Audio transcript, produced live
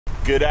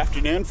Good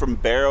afternoon from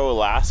Barrow,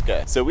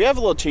 Alaska. So we have a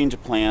little change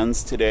of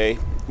plans today.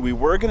 We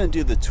were gonna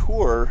do the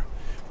tour,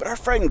 but our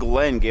friend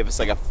Glenn gave us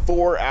like a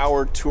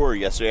 4-hour tour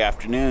yesterday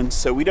afternoon,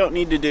 so we don't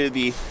need to do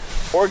the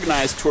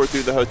organized tour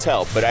through the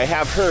hotel, but I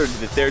have heard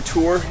that their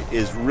tour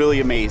is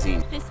really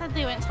amazing. They said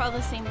they went to all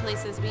the same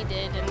places we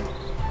did, and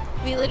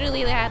we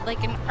literally had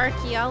like an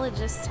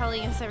archaeologist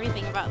telling us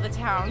everything about the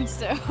town,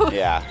 so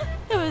yeah,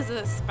 it was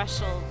a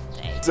special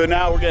day. So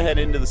now we're gonna head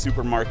into the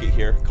supermarket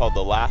here called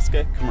the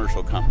Alaska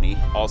Commercial Company,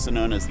 also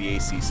known as the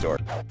AC store.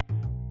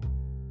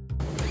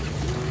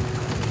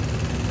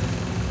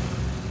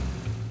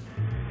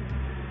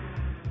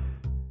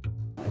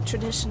 A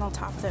traditional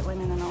top that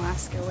women in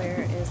Alaska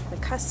wear is the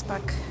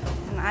cussbuck,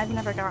 and I've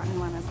never gotten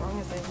one as long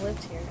as I've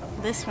lived here.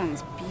 This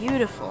one's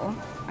beautiful.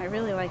 I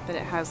really like that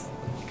it has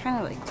kind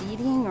of like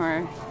beading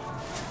or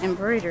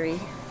embroidery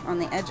on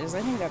the edges.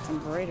 I think that's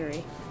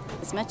embroidery.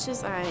 As much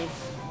as I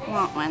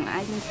want one,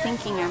 I've been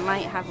thinking I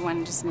might have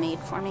one just made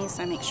for me,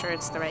 so I make sure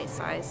it's the right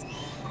size.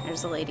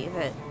 There's a lady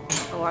that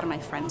a lot of my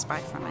friends buy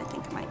from. I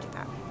think I might do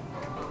that.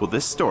 Well,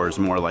 this store is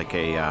more like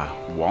a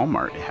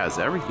Walmart. It has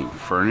everything: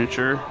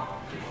 furniture,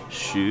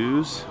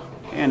 shoes,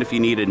 and if you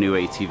need a new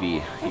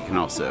ATV, you can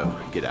also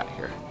get out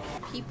here.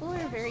 People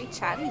are very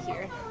chatty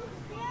here.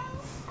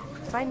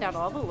 Find out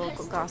all the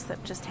local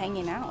gossip just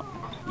hanging out.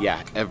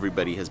 Yeah,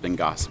 everybody has been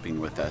gossiping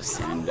with us,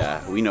 and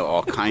we know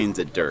all kinds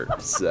of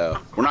dirt, so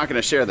we're not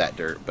going to share that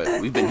dirt,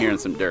 but we've been hearing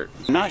some dirt.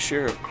 I'm not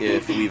sure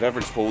if we've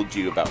ever told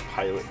you about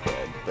pilot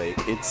bread,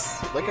 but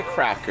it's like a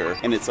cracker,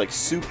 and it's like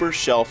super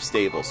shelf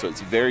stable, so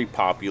it's very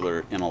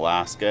popular in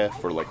Alaska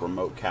for like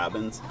remote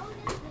cabins.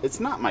 It's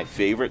not my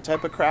favorite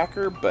type of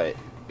cracker, but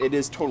it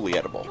is totally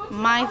edible.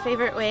 My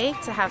favorite way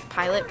to have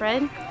pilot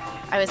bread,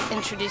 I was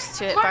introduced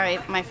to it by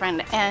my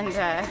friend,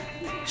 and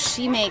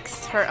she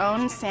makes her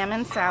own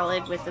salmon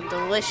salad with a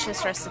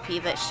delicious recipe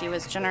that she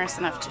was generous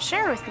enough to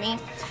share with me,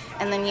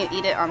 and then you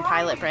eat it on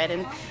pilot bread.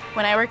 And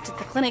when I worked at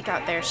the clinic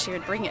out there, she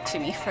would bring it to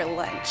me for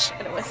lunch,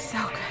 and it was so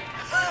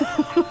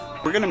good.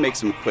 We're gonna make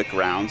some quick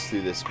rounds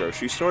through this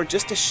grocery store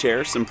just to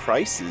share some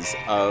prices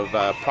of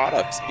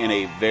products in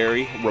a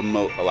very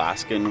remote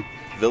Alaskan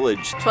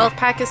village.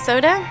 12-pack of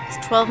soda is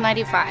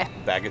 $12.95.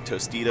 Bag of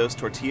Tostitos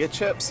tortilla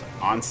chips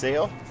on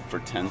sale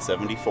for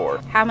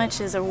 $10.74. How much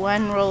is a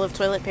one roll of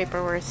toilet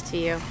paper worth to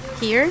you?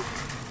 Here,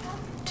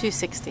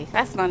 $2.60.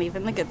 That's not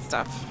even the good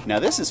stuff. Now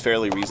this is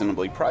fairly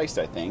reasonably priced,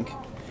 I think.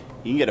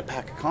 You can get a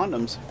pack of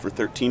condoms for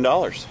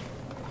 $13.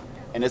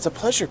 And it's a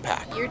pleasure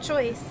pack. Your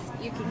choice.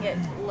 You can get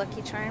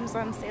Lucky Charms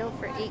on sale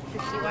for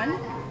 $8.51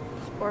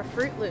 or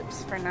Fruit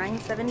Loops for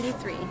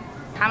 $9.73.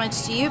 How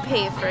much do you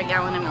pay for a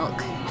gallon of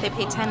milk? They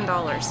pay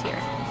 $10 here.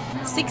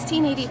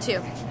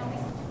 $16.82.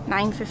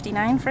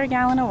 $9.59 for a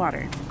gallon of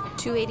water.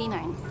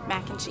 $2.89.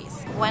 Mac and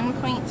cheese.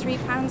 1.3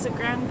 pounds of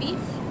ground beef.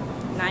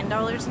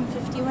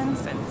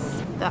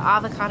 $9.51. The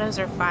avocados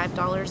are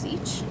 $5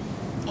 each.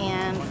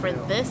 And for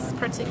this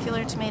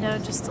particular tomato,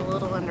 just a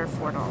little under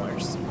 $4.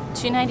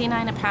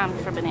 $2.99 a pound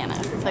for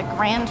bananas. The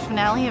grand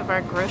finale of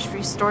our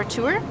grocery store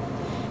tour.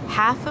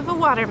 Half of a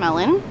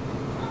watermelon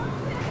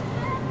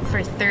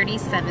for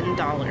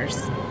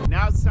 $37.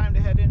 Now it's time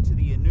to head into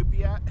the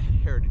Inupiat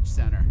Heritage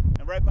Center.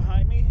 And right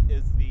behind me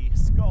is the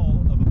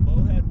skull of a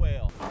bowhead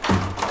whale.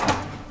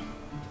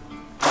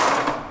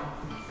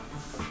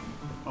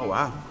 Oh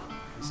wow,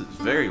 this is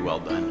very well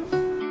done.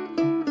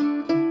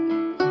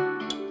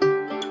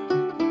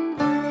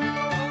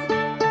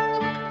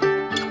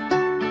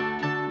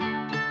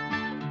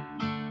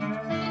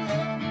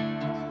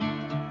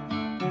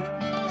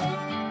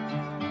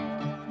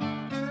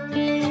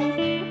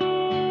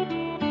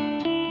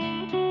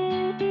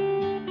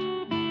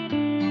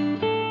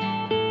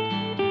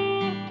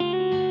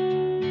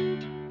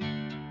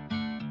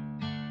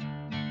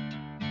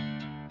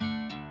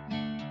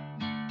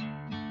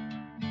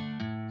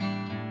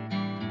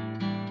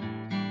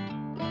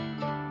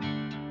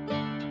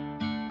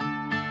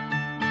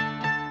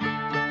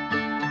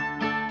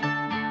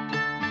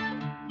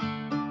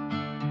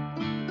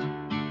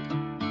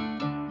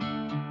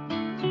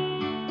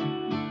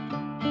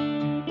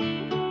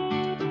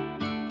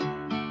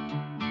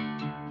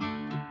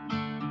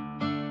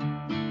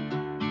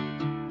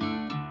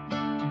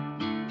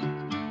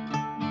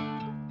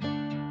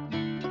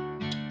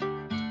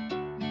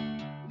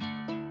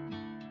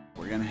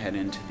 We're gonna head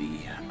into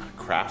the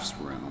crafts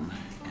room,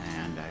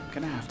 and I'm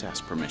gonna have to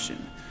ask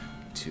permission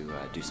to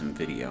do some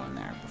video in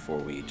there before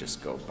we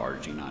just go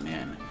barging on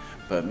in.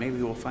 But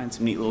maybe we'll find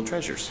some neat little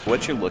treasures.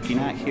 What you're looking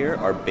at here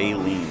are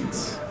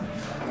balleens.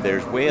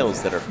 There's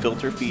whales that are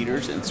filter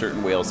feeders, and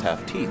certain whales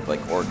have teeth, like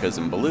orcas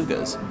and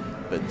belugas.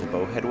 But the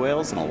bowhead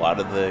whales and a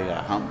lot of the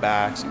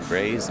humpbacks and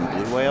grays and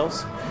blue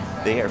whales,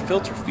 they are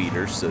filter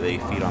feeders, so they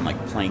feed on like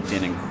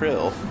plankton and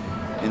krill.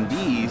 And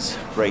these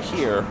right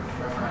here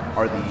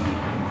are the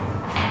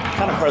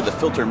kind of part of the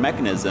filter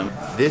mechanism.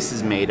 This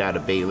is made out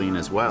of baleen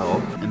as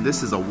well. And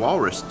this is a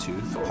walrus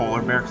tooth,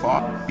 polar bear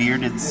claw,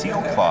 bearded seal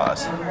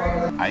claws,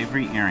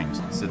 ivory earrings.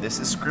 So this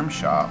is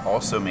scrimshaw,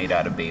 also made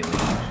out of baleen.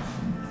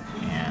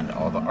 And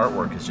all the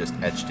artwork is just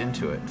etched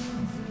into it.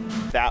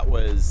 That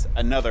was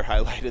another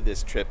highlight of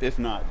this trip, if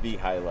not the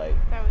highlight.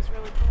 That was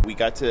really cool. We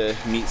got to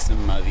meet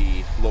some of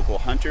the local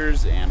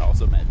hunters and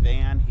also met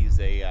Van. He's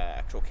a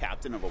actual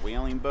captain of a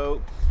whaling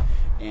boat.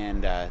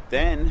 And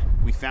then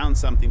we found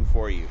something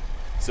for you.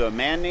 So a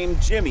man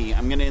named Jimmy,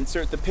 I'm gonna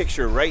insert the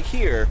picture right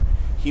here.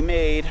 He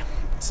made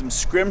some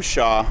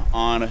scrimshaw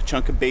on a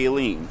chunk of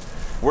baleen.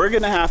 We're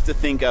gonna have to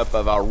think up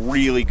of a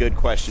really good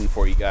question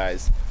for you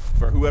guys,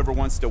 for whoever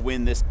wants to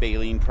win this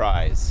baleen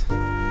prize.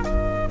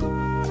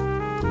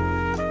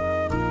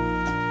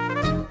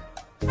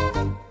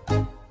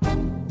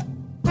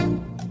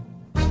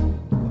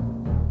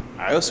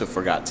 I also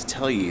forgot to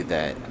tell you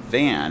that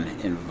Van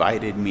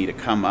invited me to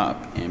come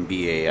up and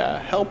be a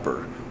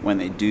helper when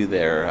they do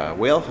their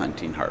whale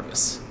hunting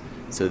harvest.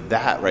 So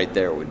that right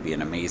there would be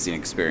an amazing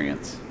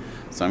experience.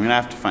 So I'm gonna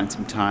have to find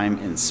some time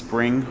in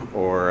spring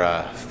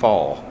or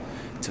fall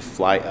to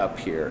fly up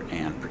here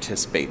and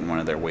participate in one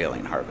of their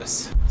whaling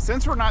harvests.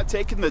 Since we're not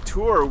taking the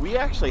tour, we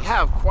actually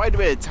have quite a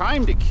bit of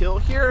time to kill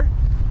here,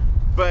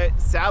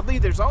 but sadly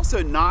there's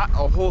also not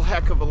a whole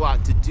heck of a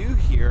lot to do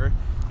here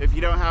if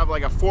you don't have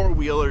like a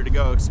four-wheeler to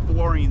go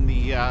exploring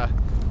the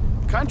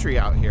country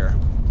out here.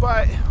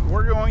 But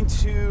we're going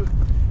to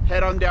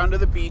head on down to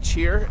the beach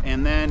here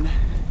and then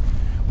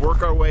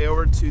work our way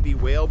over to the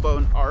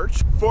Whalebone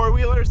Arch.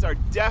 Four-wheelers are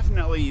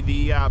definitely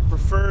the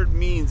preferred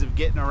means of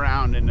getting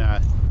around in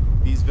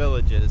these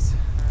villages.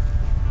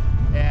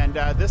 And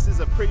this is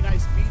a pretty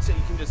nice beach that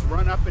you can just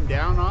run up and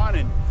down on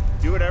and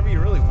do whatever you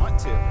really want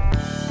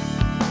to.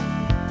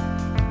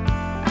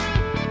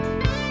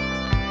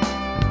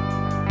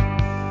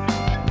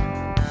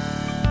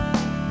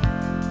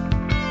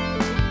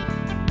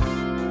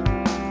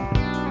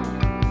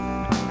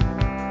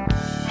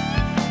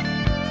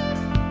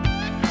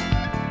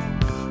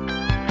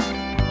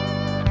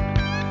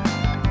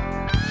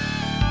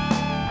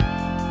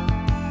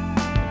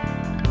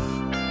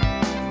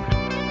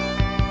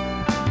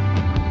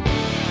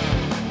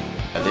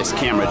 This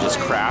camera just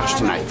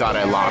crashed and I thought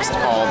I lost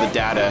all the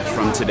data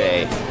from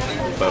today,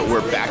 but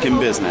we're back in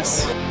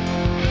business.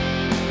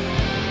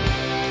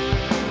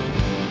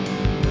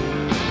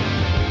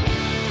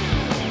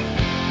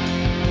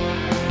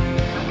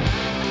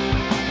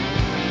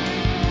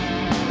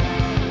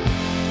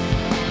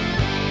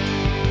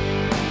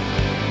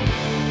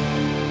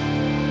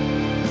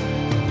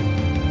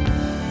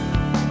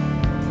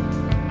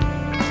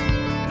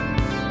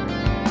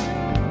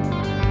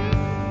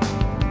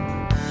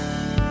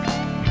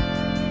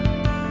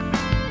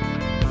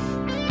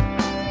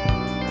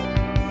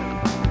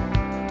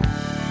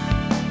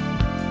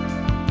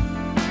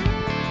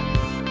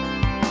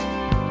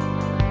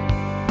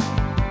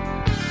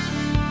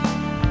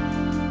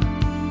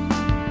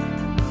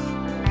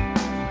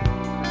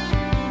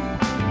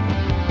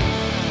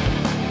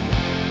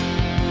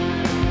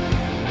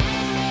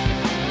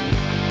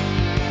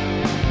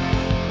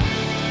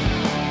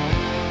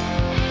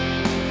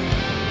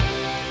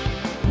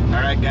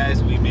 Alright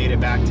guys, we made it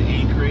back to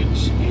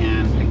Anchorage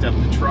and picked up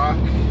the truck,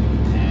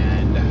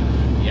 and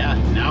yeah,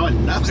 now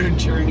another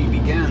journey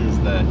begins,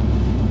 the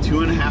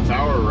 2.5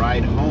 hour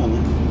ride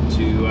home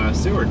to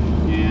Seward.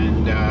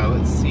 And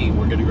let's see,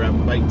 we're gonna grab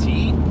a bite to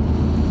eat,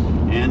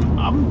 and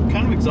I'm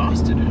kind of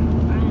exhausted.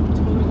 I'm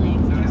totally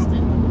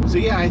exhausted. So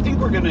yeah, I think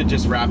we're gonna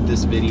just wrap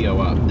this video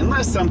up,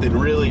 unless something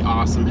really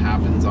awesome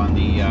happens on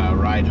the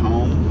ride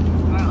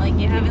home. Not like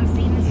you haven't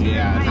seen the Seward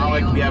Highway. Not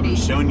like we haven't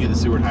shown you the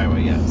Seward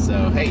Highway yet.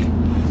 So hey,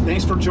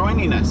 thanks for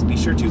joining us. Be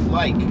sure to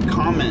like,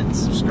 comment,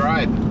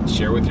 subscribe,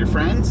 share with your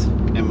friends,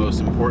 and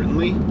most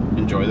importantly,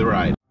 enjoy the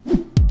ride.